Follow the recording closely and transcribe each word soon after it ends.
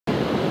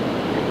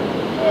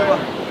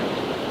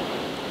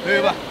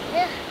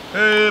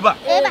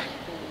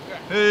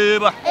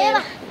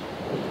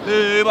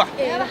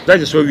That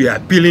is why we are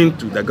appealing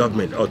to the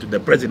government or to the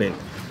president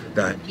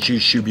that she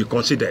should be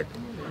considered.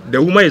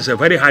 The woman is a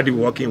very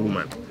hard-working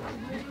woman.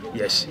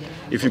 Yes.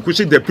 If you could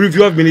see the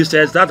previous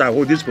ministers that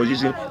hold this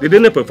position, they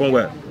didn't perform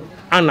well.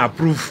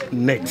 Unapproved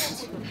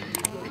net.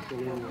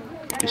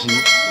 You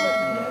see,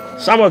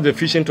 some of the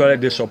fishing trawlers,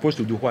 they're supposed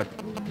to do what?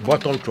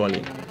 Bottom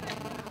trawling.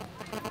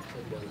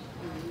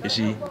 You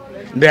see,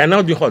 they are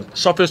now doing what?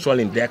 Surface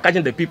trawling. They are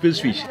catching the people's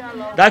fish.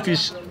 That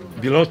fish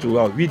belongs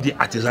to we the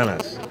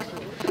artisanals.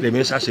 The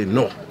minister said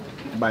no.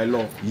 By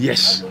law?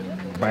 Yes,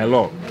 by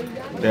law.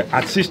 The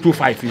at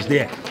 625 is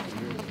there.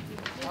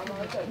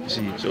 You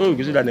see, so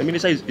you see that the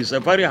minister is a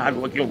very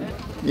hard-working woman.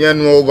 Yeah,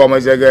 no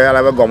government.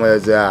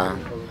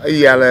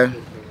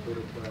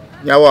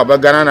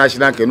 Ghana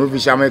National Canoe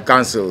Fishermen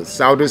Council,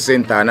 South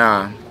Center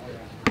na.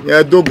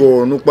 Yeah,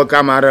 dogo nukpa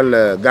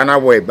kamera Ghana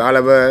web.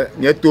 Alaba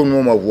nye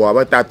tunu mavuwa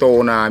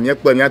batato na nye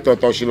pe nye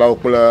toto shila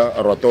ukula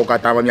roto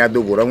kataba nye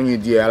dogo rangi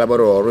dia alaba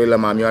ro la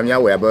mami nye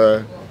web.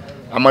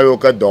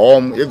 Amayoka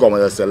dom e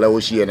government sele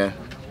oshie na.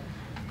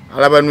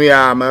 Alaba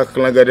nuya ma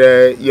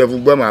klangade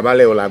yevugba ma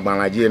bale o la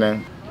gbanlaje na.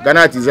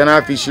 Ghana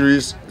Artisanal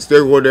Fisheries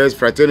Stakeholders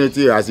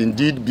Fraternity has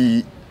indeed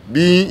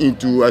been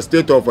into a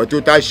state of a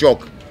total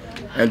shock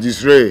and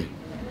disarray.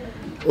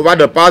 Over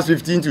the past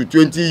 15 to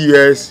 20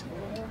 years,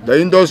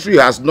 the industry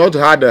has not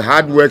had a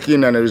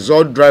hard-working and a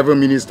result-driven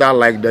minister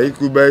like the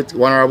incumbent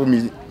Honorable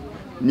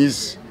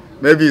Miss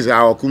Mavis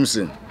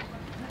Aokumsen.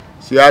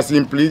 She has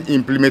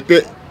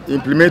implemented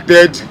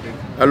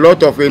a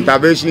lot of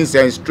interventions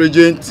and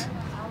stringent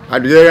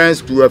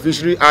adherence to a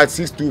Fishery Act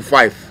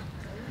 625,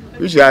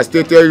 which has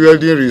stated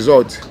yielding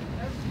results.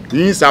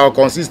 Means our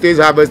consistent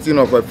harvesting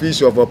of a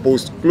fish of a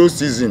post-close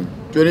season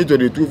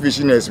 2022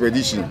 fishing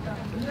expedition.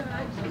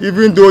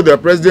 Even though the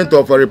President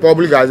of a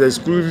Republic has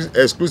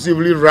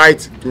exclusively right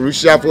to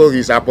reshuffle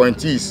his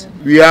appointees,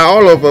 we are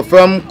all of a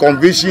firm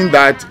conviction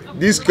that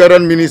this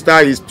current minister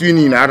is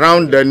tuning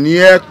around the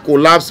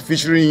near-collapsed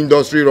fishery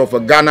industry of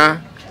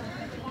Ghana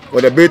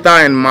for the better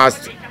and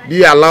must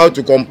be allowed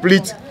to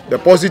complete the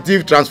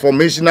positive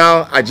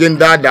transformational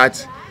agenda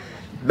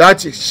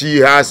that she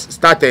has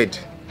started.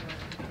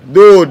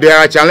 Though there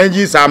are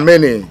challenges are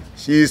many,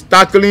 she is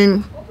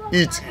tackling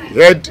it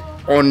head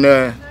on,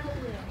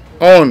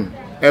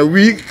 and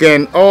we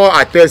can all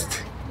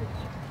attest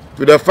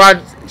to the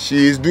fact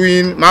she is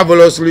doing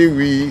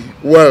marvelously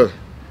well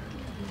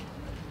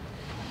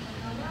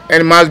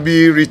and must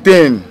be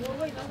retained.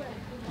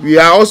 We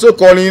are also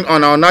calling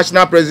on our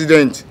national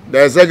president,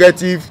 the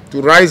executive,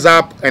 to rise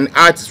up and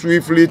act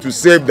swiftly to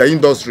save the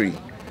industry.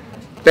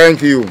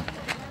 Thank you.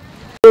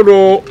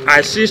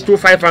 I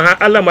 625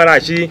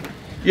 alamarashi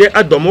ye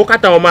adomo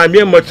kata o ma mi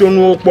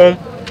motonu opon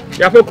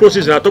ya fo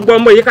process na to gbo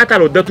mo ye kata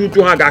lo de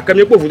tutu ha ga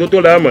kami po fu to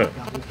la ma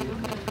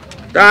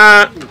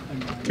ta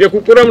ye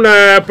kukuram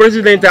na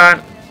president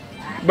a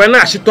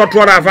bana shi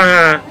totora va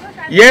ha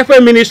ye fa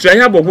ministry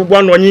ya bo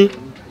gbogbo no yin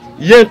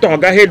ye to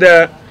ga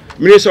head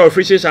minister of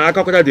fisheries and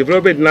aquaculture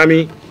development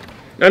nami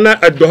na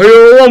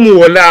adoyo wo mu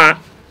wola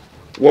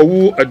wo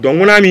wu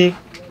adonwuna mi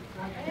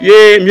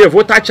ye mi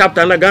Volta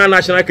chapter na Ghana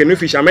National Canoe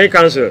Fishermen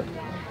Council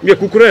mi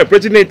kukuram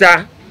president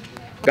a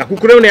ga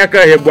kukuram ne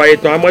aka he gbo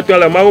ayeto amato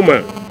la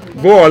mauma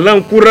bo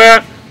lan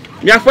kura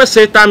mi afa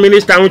seta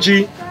minister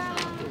unchi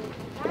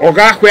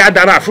oga kwe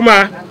adara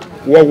afuma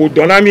wo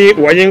donami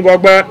wo yin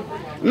gogba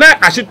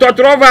na asito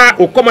trova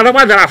o komana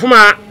fa dara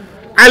afuma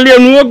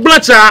alenu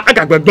ogbata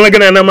agagbagbon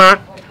gana na ma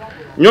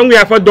nyongu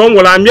ya fa don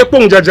wala mi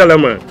pon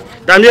jajalama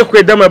ta mi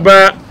kwe dama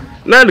ba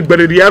na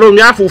gberiri yaro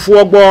mi afufu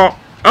ogbo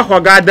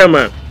ahoga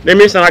dama ne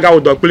mi sana ga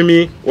odo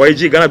plimi wo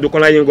iji Ghana do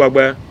kola yin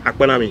gogba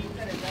apana mi.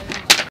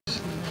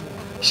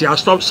 She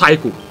has stopped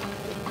cycle.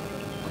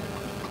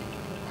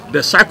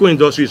 The cycle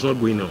industry is not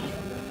going on.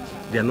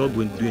 They are not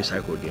doing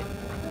cycle again.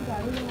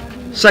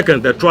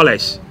 Second, the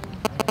trawlers.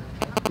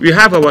 We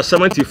have our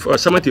 74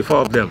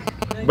 of them.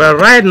 But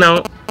right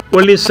now,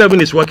 only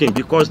 7 is working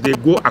because they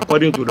go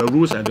according to the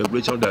rules and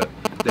regulations of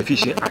the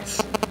Fishing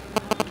Acts.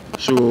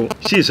 So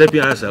she is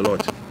helping us a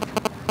lot.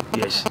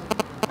 Yes.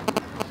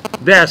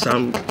 There are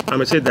some, I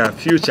must say there are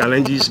few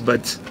challenges,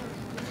 but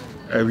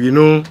we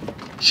know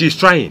she's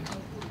trying.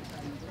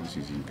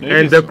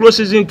 And the close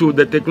season to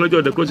the technology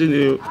of the close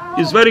season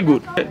is very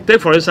good. Take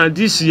for instance,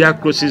 this year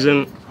close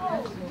season,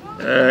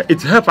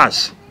 it helps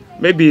us.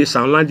 Maybe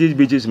some landed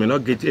beaches may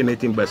not get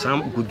anything, but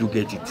some could do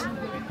get it.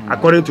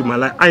 According to my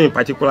life, I in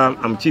particular,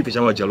 I'm chief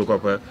fisherman of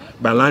Jalokopper,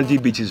 but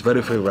landed beach is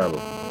very favorable.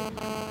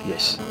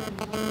 Yes.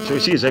 So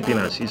she is helping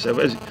us. She's a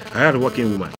very hard-working woman.